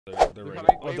They're ready.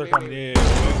 Oh, they're coming. Yeah.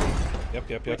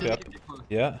 Yep.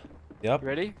 Yeah. Yep.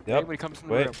 Ready? Yep. Wait when he comes in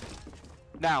the room.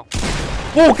 Now.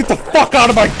 Whoa, get the fuck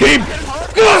out of my game!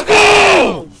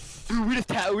 Go!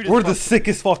 Dude, We're the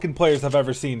sickest fucking players I've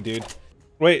ever seen, dude.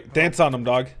 Wait, dance on him,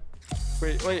 dog.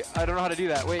 Wait, I don't know how to do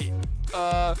that. Wait. You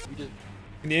just...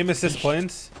 Can you aim assist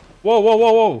planes?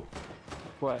 Whoa.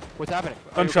 What? What's happening?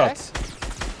 Gunshots. Okay?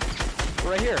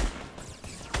 We're right here.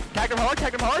 Tag him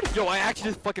hard. Yo, I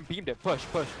actually just fucking beamed it. Push.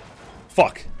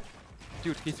 Fuck.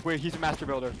 Dude, he's a master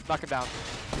builder. Knock him down.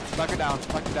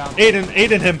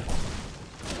 Aiden him.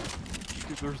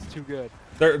 Dude, they're too good.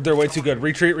 They're way too good.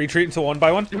 Retreat until one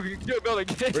by one. Dude, do a building.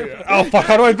 Oh fuck,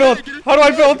 how do I build?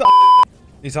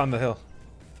 He's on the hill.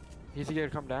 Is he gonna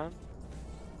come down?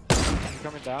 He's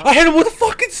coming down? I hit him with a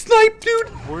fucking snipe, dude!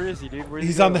 Where is he, dude?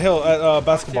 He's on the hill at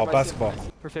basketball.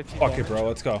 For 15 Fuck it, damage. bro,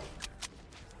 let's go.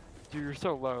 Dude, you're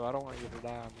so low. I don't want you to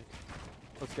die on me.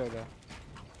 Let's go, though.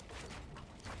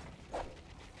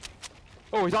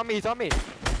 Oh, he's on me.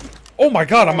 Oh my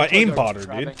god, I'm an aimbotter,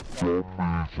 dude.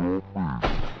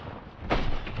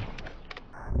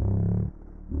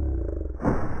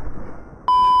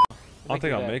 I don't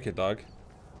think I'll make it, dog.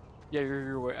 Yeah,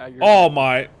 you're oh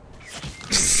my.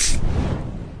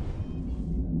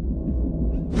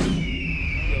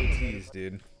 OTs,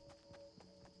 dude.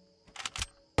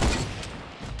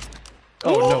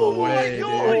 Oh, no way, dude.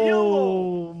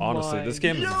 Oh, honestly, this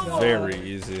game is very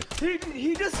easy.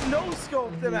 He just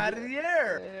no-scoped them out of the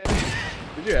air.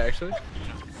 Did you actually?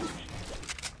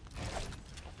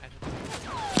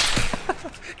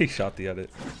 He shot the edit.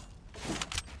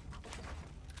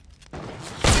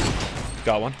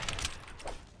 Got one.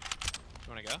 You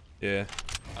wanna go? Yeah.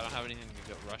 I don't have anything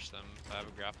to go rush them. I have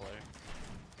a grappler.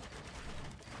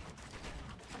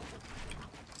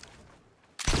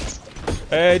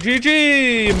 Hey,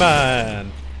 GG,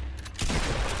 man.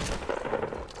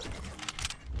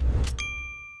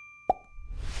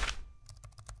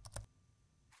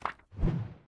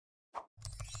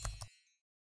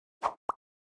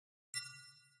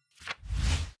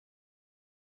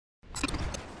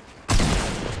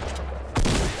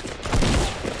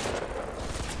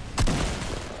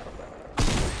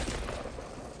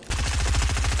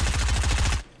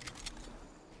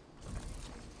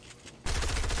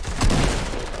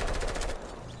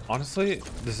 Honestly,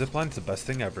 the zipline's the best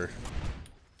thing ever.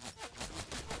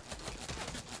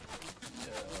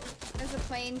 There's a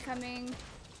plane coming.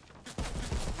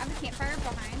 I have a campfire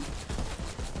behind.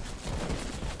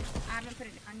 I haven't put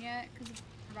it on yet because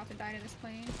we're about to die to this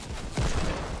plane.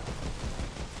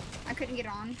 I couldn't get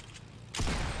on.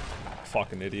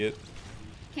 Fucking idiot.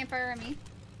 Campfire on me.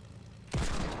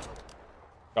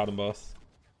 Got them both.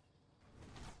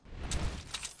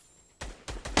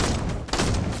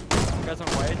 Guys on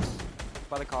whites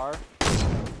by the car.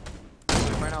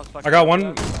 Right now, I got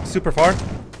one super far.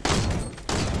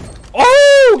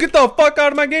 Oh, get the fuck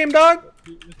out of my game, dog.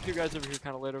 There's two guys over here,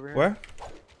 kind of lit over here. Where?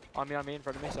 On me, in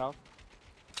front of me, south.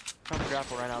 Trying to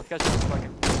grapple right now. This guy's just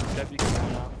fucking step you can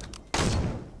right now.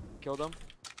 Killed him.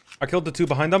 I killed the two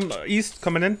behind them. East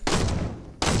coming in.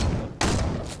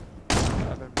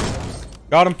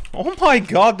 Got him. Oh my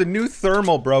god, the new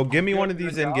thermal, bro. Give me one of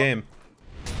these in game.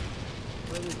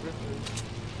 Where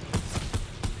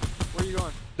are you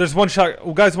going? There's one shot.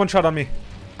 Oh, guys, one shot on me.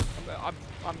 I'm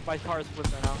my car is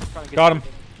flipping right now. I'm trying to get got him.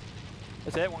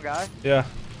 That's it? One guy? Yeah.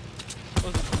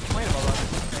 What was the plane about?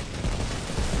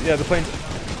 Yeah, the plane.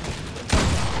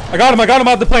 I got him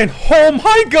out of the plane. Oh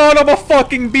my god, I'm a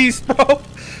fucking beast, bro.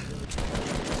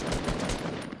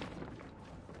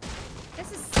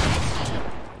 This is sketchy.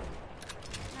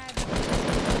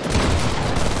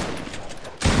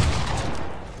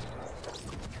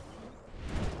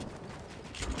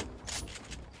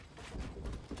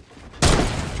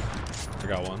 I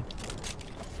got one.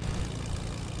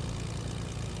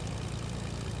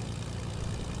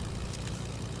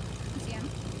 See him?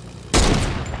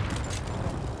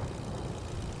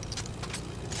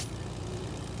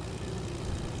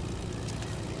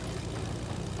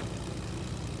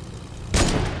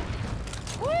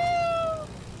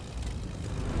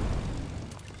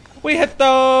 We hit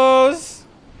those.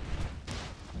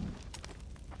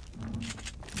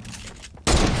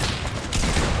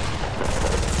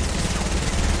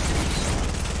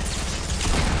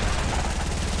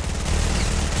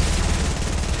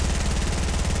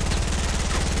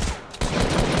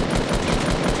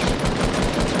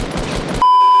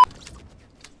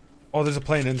 Oh, there's a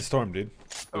plane in the storm, dude.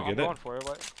 Oh, Go I'm get going it. for it.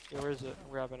 What? Yeah, where is it? I'm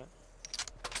grabbing it.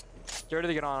 Get ready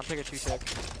to get on. I'm taking 2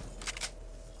 ticks.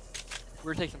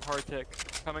 We're gonna take some hard tick.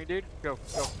 Coming, dude. Go.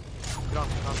 Get on.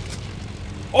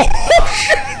 Oh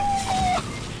shit!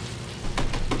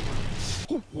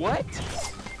 What?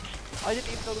 I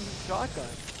didn't even know there was a shotgun.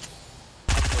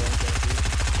 I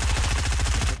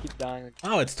keep dying.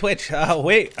 Oh, it's Twitch.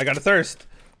 Wait, I got a thirst.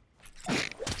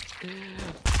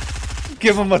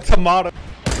 Give him a tomato.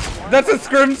 That's a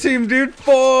scrim team, dude.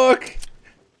 Fuck.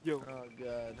 Yo. Oh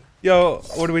god. Yo,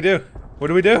 what do we do? What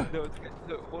do we do? No, it's good.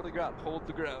 No, hold the ground. Hold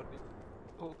the ground.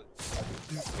 Hold it.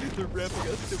 They're ramping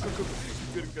us. Go,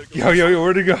 go, go. Yo,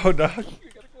 where'd he go, dog?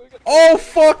 Oh,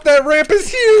 fuck, that ramp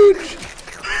is huge!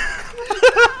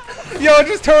 Yo,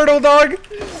 just turtle, dog.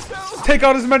 Take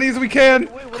out as many as we can.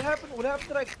 Wait, what happened? What happened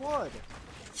to that quad?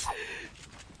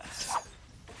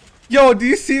 Yo, do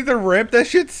you see the ramp? That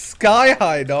shit's sky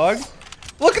high, dog.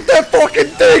 Look at that fucking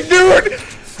thing, dude!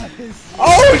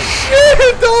 Oh,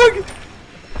 shit, dog!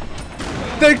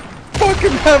 They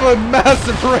fucking have a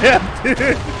massive ramp,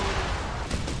 dude.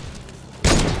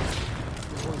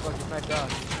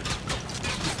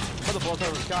 Oh, the ball's out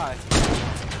of the sky.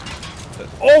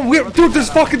 Oh, dude, there's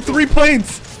fucking 3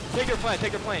 planes. Take your plane,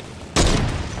 take your plane.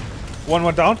 One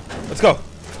went down. Let's go.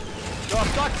 No, I'm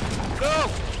stuck. No!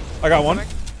 I got one.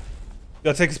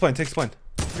 Yeah, take his plane, take his plane.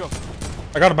 Let's go.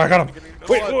 I got him.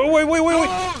 Wait. No!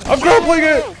 I'm grappling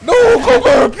it. No, go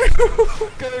back.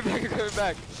 Coming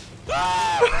back.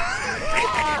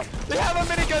 Ah! They have a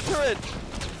minigun turret.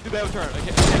 Dude, they have a turret. I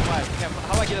can't fly.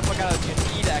 How do I get the fuck out of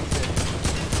this? Eat exit.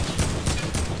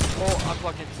 Oh, I'm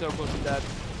fucking so close to dead.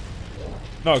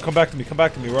 No, come back to me.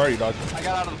 Where are you, dog? I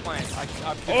got out of the plane.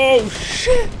 Oh,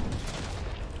 shit.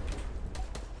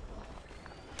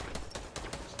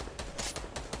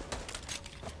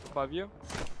 Above you.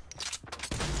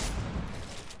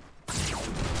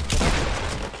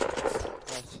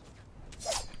 Nice.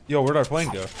 Yo, where'd our plane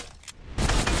go?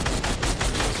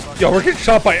 Yo, we're getting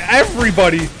shot by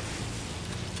everybody.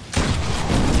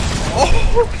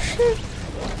 Oh, shit.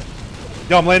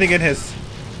 Yo, I'm landing in his.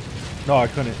 No, I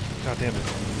couldn't. God damn it.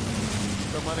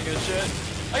 I'm running good shit.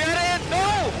 I got in!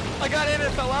 No! I got in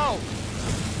and fell out.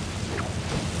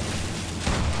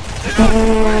 Get the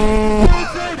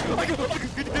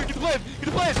plane! Get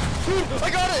the plane! Dude, I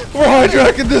got it! We're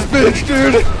hijacking this bitch,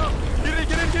 dude.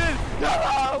 Get in!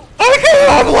 No! I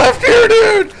can't. I'm left here,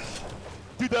 dude.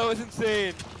 Dude, that was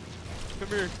insane. Come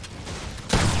here.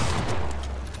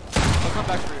 I'll come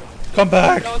back for you. Come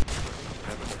back. That was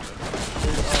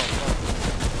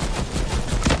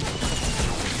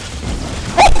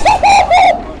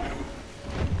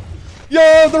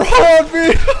Yo, they're all on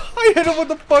me. I hit him with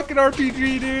the fucking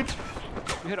RPG, dude.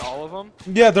 You hit all of them?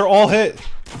 Yeah, they're all hit.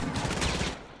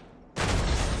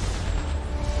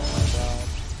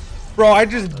 Bro, I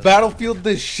just battlefield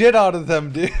the shit out of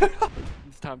them, dude.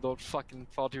 This time don't fucking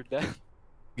fall to your death.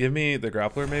 Give me the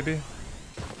grappler, maybe.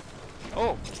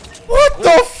 Oh. What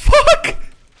the fuck?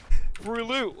 Free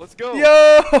loot. Let's go.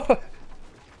 Yo.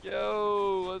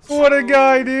 Yo, let's What a go.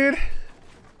 guy, dude.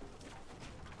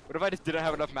 What if I just didn't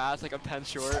have enough mass, like I'm 10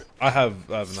 short? I have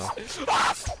enough.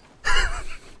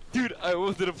 Dude, I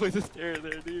almost didn't place a stair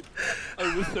there, dude.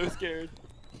 I was so scared.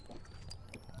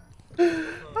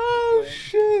 Oh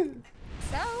shit.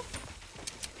 So?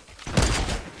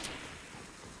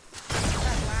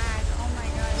 That lag, oh my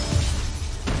god.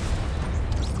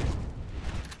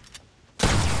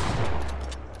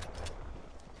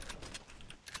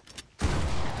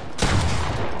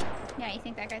 Yeah, you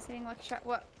think that guy's hitting lucky shot?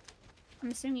 What? I'm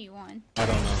assuming you won. I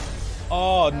don't know.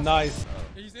 Oh, nice.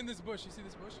 He's in this bush. You see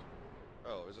this bush?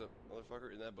 Oh, is a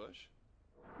motherfucker in that bush?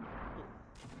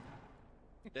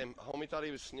 Damn, homie thought he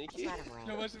was sneaky?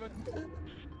 No, watch it.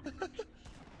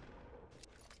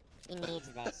 He needs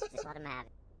this. Just let him have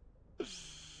it.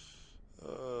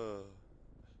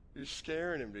 You're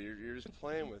scaring him, dude. You're just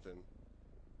playing with him.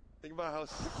 Think about how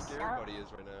scared Buddy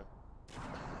is right now.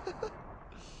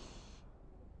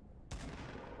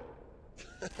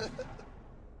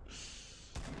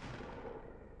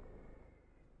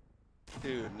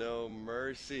 Dude, no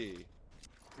mercy.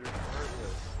 You're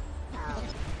heartless.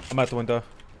 I'm at the window.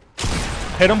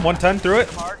 Hit him, 110 through it.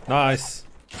 Nice.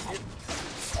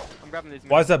 I'm grabbing these.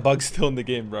 Why is that bug still in the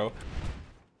game, bro?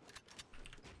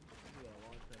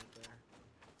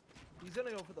 He's gonna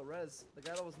go for the res. The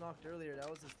guy that was knocked earlier, that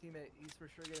was his teammate. He's for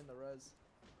sure getting the res.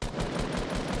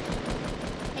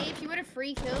 Hey, if you would have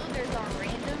free killed, there's a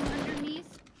random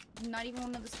underneath. Not even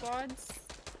one of the squads.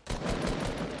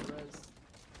 Res.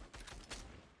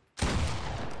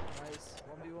 Nice.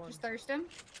 1v1. Just thirst him.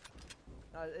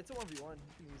 It's a 1v1. You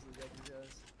can easily get these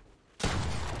guys.